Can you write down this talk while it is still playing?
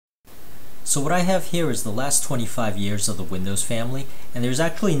So what I have here is the last 25 years of the Windows family, and there's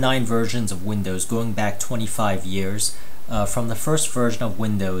actually 9 versions of Windows going back 25 years from the first version of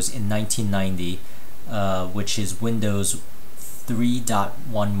Windows in 1990, which is Windows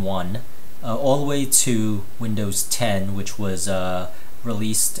 3.11, all the way to Windows 10, which was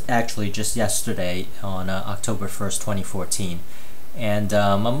released actually just yesterday on October 1st, 2014. And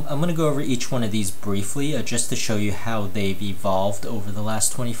I'm going to go over each one of these briefly just to show you how they've evolved over the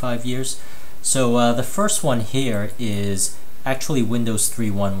last 25 years. So the first one here is actually Windows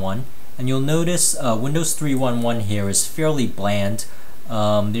 3.11, and you'll notice Windows 3.11 here is fairly bland.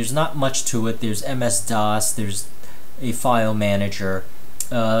 There's not much to it. There's MS-DOS, there's a file manager.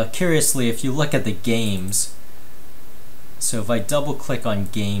 Curiously, if you look at the games, so if I double click on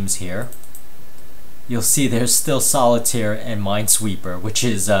games here, you'll see there's still Solitaire and Minesweeper, which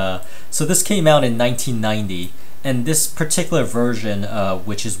is, so this came out in 1990, and this particular version,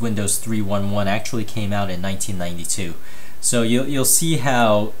 which is Windows 3.11, actually came out in 1992. So you'll see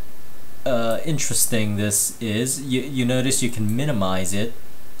how interesting this is. You notice you can minimize it,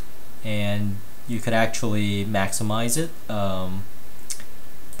 and you could actually maximize it,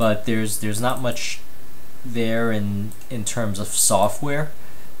 but there's not much there in terms of software.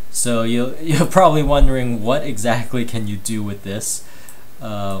 So you're probably wondering what exactly can you do with this.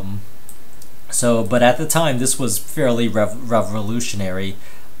 But at the time this was fairly revolutionary,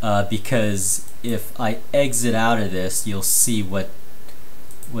 because if I exit out of this, you'll see what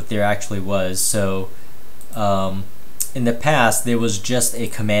there actually was. So in the past there was just a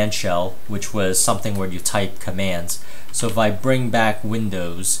command shell, which was something where you type commands. So if I bring back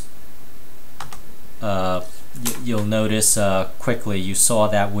Windows, you'll notice quickly you saw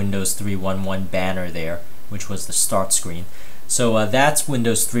that Windows 3.11 banner there, which was the start screen. So that's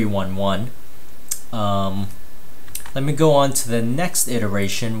Windows 3.11. Let me go on to the next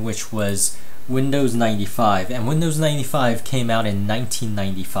iteration, which was Windows 95, and Windows 95 came out in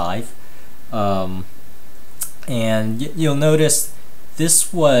 1995. And you'll notice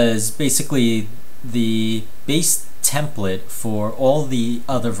this was basically the base template for all the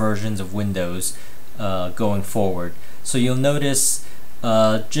other versions of Windows going forward. So you'll notice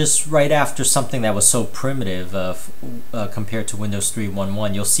just right after something that was so primitive compared to Windows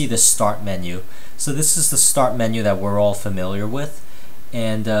 3.11, you'll see the start menu. So this is the start menu that we're all familiar with,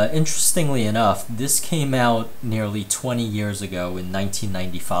 and interestingly enough, this came out nearly 20 years ago in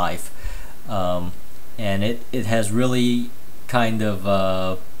 1995, and it has really kind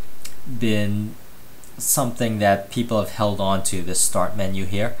of been something that people have held on to, this start menu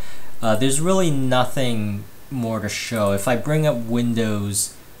here. There's really nothing more to show. If I bring up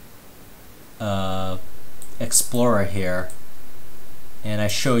Windows Explorer here and I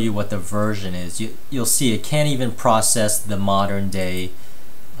show you what the version is, you'll see it can't even process the modern day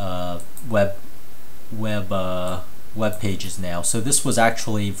web pages now. So this was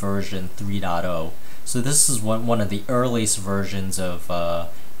actually version 3.0. So this is one of the earliest versions of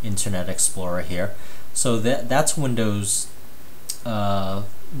Internet Explorer here. So that's Windows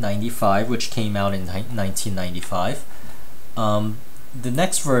 95, which came out in 1995. The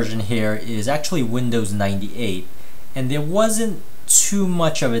next version here is actually Windows 98, and there wasn't too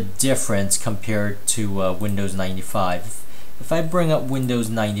much of a difference compared to Windows 95. If I bring up Windows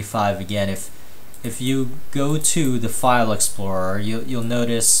 95 again, if you go to the File Explorer, you'll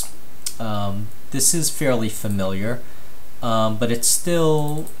notice this is fairly familiar, but it's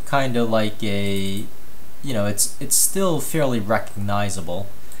still kind of like a, it's still fairly recognizable.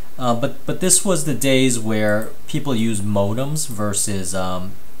 But this was the days where people used modems versus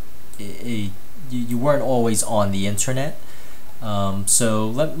you weren't always on the internet. So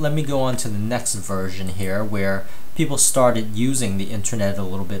let me go on to the next version here, where people started using the internet a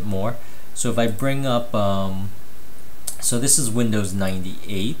little bit more. So if I bring up, so this is Windows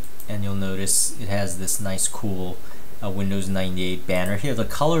 98, and you'll notice it has this nice cool Windows 98 banner here. The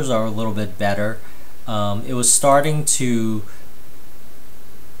colors are a little bit better. It was starting to,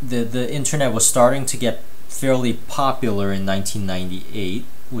 the internet was starting to get fairly popular in 1998,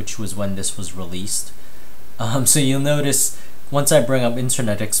 which was when this was released. So you'll notice once I bring up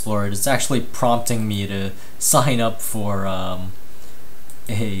Internet Explorer, it's actually prompting me to sign up for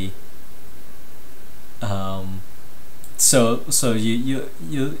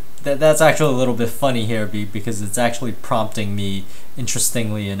that's actually a little bit funny here, because it's actually prompting me,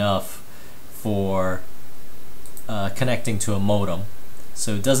 interestingly enough, for connecting to a modem.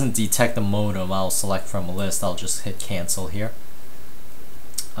 So it doesn't detect the modem. I'll select from a list. I'll just hit cancel here.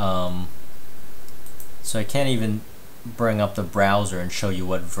 So I can't even bring up the browser and show you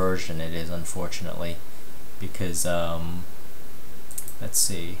what version it is, unfortunately, because let's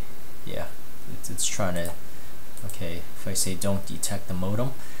see. Yeah, it's trying to, okay, if I say don't detect the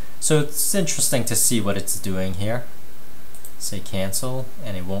modem. So it's interesting to see what it's doing here. Say cancel,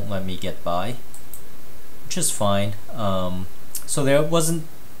 and it won't let me get by, which is fine. So there wasn't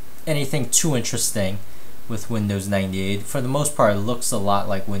anything too interesting with Windows 98. For the most part, it looks a lot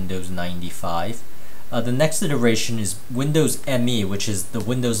like Windows 95. The next iteration is Windows ME, which is the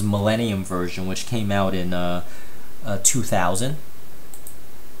Windows Millennium version, which came out in 2000.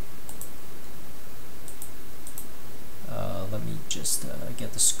 Let me just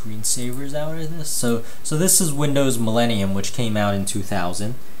get the screensavers out of this. So this is Windows Millennium, which came out in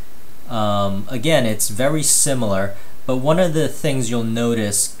 2000. Again, it's very similar, but one of the things you'll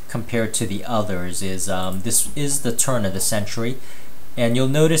notice compared to the others is this is the turn of the century, and you'll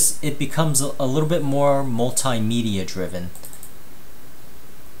notice it becomes a little bit more multimedia driven.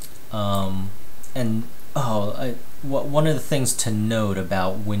 One of the things to note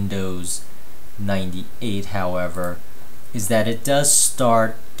about Windows 98, however, is that it does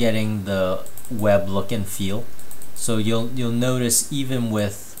start getting the web look and feel. So you'll notice even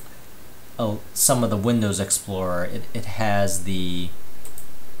with some of the Windows Explorer, it has the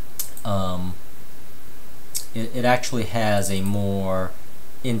it actually has a more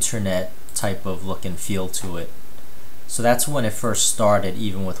internet type of look and feel to it. So that's when it first started,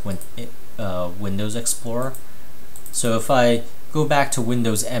 even with Windows Explorer. So if I go back to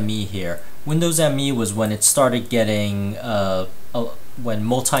Windows ME here, Windows ME was when it started getting when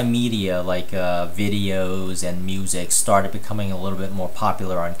multimedia like videos and music started becoming a little bit more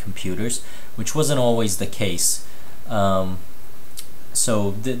popular on computers, which wasn't always the case.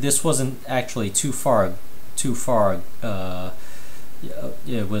 So this wasn't actually too far.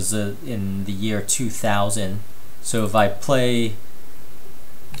 It was in the year 2000. So if I play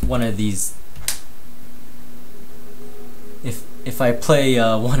one of these, if I play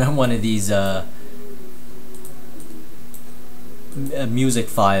one of these music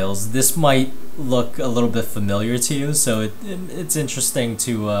files, this might look a little bit familiar to you. So it's interesting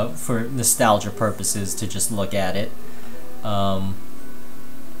to for nostalgia purposes to just look at it.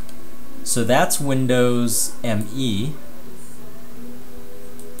 So that's Windows ME.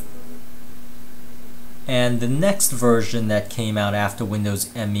 And the next version that came out after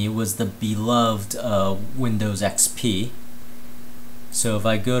Windows ME was the beloved Windows XP. So if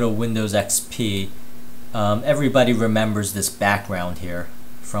I go to Windows XP, everybody remembers this background here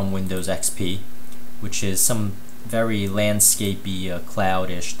from Windows XP, which is some very landscapey,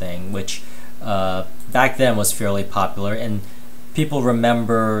 cloudish thing, which back then was fairly popular. And people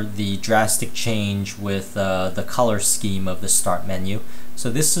remember the drastic change with the color scheme of the start menu. So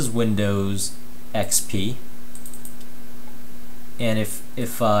this is Windows XP, and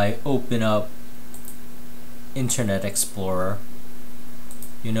if I open up Internet Explorer,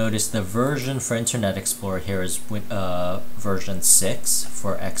 you notice the version for Internet Explorer here is version 6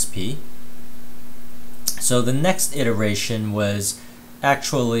 for XP. So the next iteration was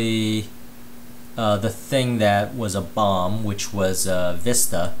actually the thing that was a bomb, which was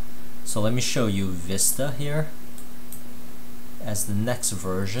Vista. So let me show you Vista here as the next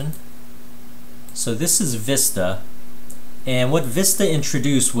version. So this is Vista, and what Vista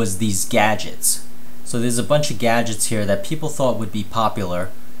introduced was these gadgets. So there's a bunch of gadgets here that people thought would be popular,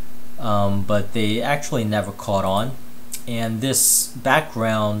 but they actually never caught on. And this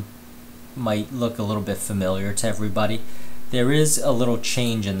background might look a little bit familiar to everybody. There is a little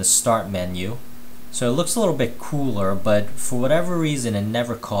change in the start menu. So it looks a little bit cooler, but for whatever reason it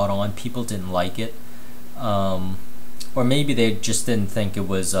never caught on. People didn't like it. Or maybe they just didn't think it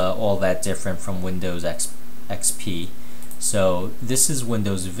was all that different from Windows XP. So this is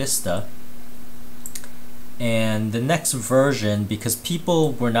Windows Vista. And the next version, because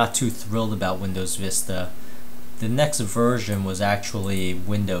people were not too thrilled about Windows Vista, the next version was actually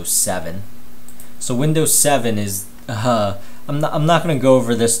Windows 7. So Windows 7 is, I'm not going to go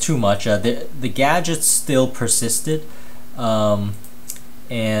over this too much. The gadgets still persisted.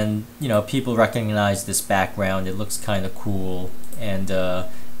 And you know, people recognize this background. It looks kind of cool, and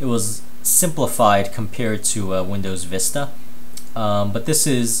it was simplified compared to Windows Vista. But this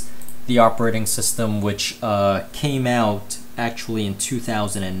is the operating system, which came out actually in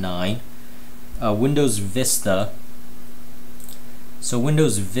 2009. Windows Vista. So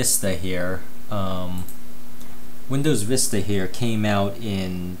Windows Vista here. Windows Vista here came out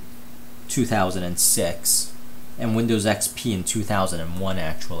in 2006. And Windows XP in 2001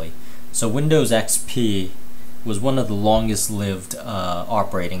 actually. So Windows XP was one of the longest lived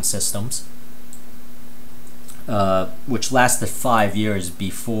operating systems, which lasted 5 years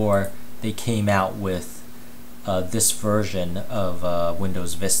before they came out with this version of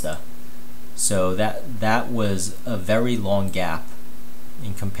Windows Vista. So that was a very long gap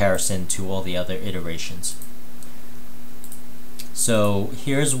in comparison to all the other iterations. So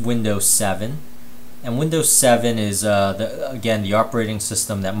here's Windows 7, and Windows 7 is again the operating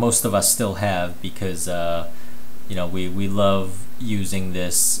system that most of us still have, because you know, we love using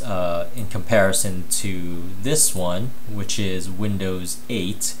this in comparison to this one, which is Windows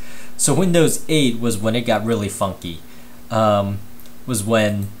 8. So Windows 8 was when it got really funky. Was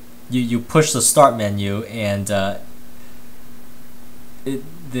when you push the start menu and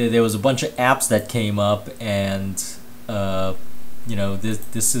there was a bunch of apps that came up, and you know,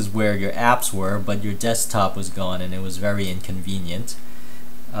 this is where your apps were, but your desktop was gone, and it was very inconvenient.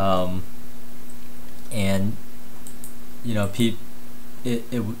 And you know, it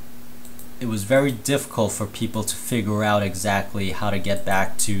was very difficult for people to figure out exactly how to get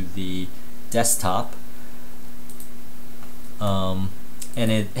back to the desktop. And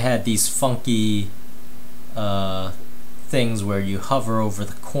it had these funky things where you hover over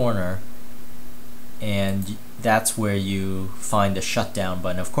the corner, and that's where you find the shutdown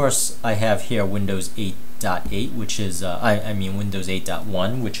button. Of course, I have here Windows 8.8, which is I mean Windows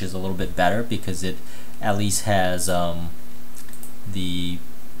 8.1, which is a little bit better because it at least has the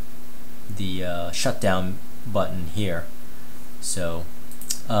shutdown button here. So,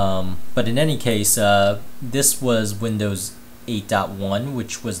 but in any case, this was Windows 8.1,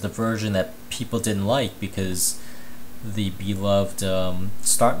 which was the version that people didn't like because the beloved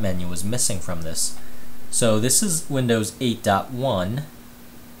start menu was missing from this. So this is Windows 8.1,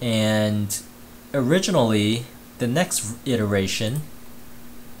 and originally the next iteration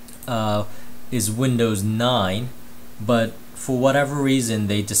is Windows 9, but for whatever reason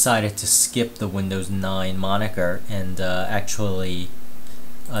they decided to skip the Windows 9 moniker and actually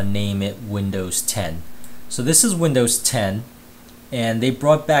name it Windows 10. So this is Windows 10, and they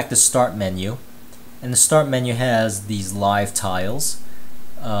brought back the start menu, and the start menu has these live tiles.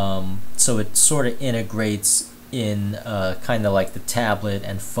 So it sort of integrates in kind of like the tablet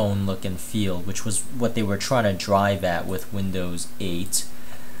and phone look and feel, which was what they were trying to drive at with Windows 8.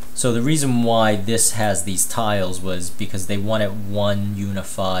 So the reason why this has these tiles was because they wanted one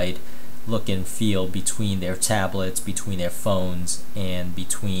unified look and feel between their tablets, between their phones, and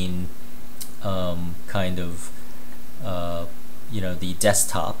between kind of you know, the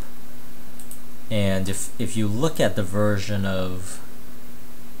desktop. And if you look at the version of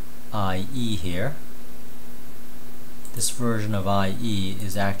IE here, this version of IE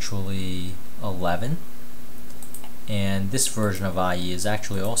is actually 11, and this version of IE is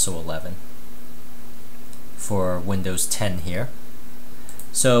actually also 11 for Windows 10 here.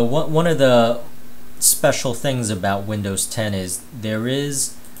 So one of the special things about Windows 10 is there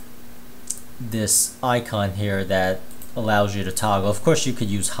is this icon here that allows you to toggle. Of course you could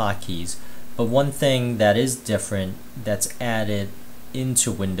use hotkeys, but one thing that is different that's added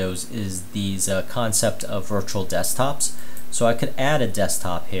into Windows is these concept of virtual desktops. So I could add a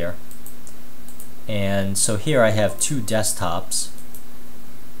desktop here, and so here I have two desktops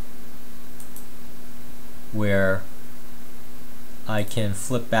where I can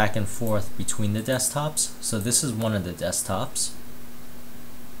flip back and forth between the desktops. So this is one of the desktops,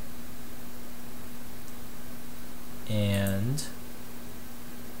 and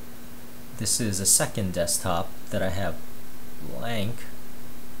this is a second desktop that I have blank,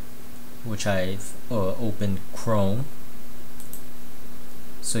 which I've opened Chrome.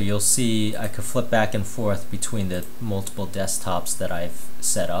 So you'll see I could flip back and forth between the multiple desktops that I've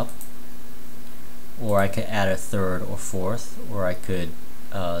set up, or I could add a third or fourth, or I could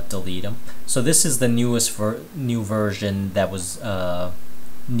delete them. So this is the newest new version that was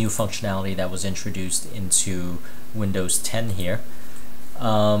new functionality that was introduced into Windows 10 here.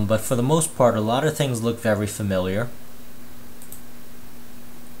 But for the most part, a lot of things look very familiar.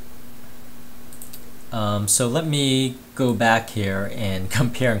 So let me go back here and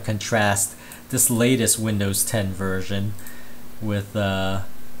compare and contrast this latest Windows 10 version with the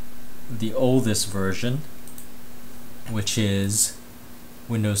oldest version, which is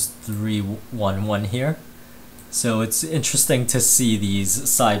Windows 3.11 here. So it's interesting to see these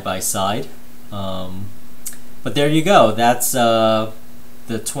side by side. But there you go. That's the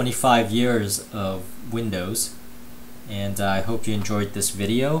 25 years of Windows, and I hope you enjoyed this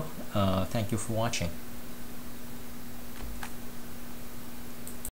video. Thank you for watching.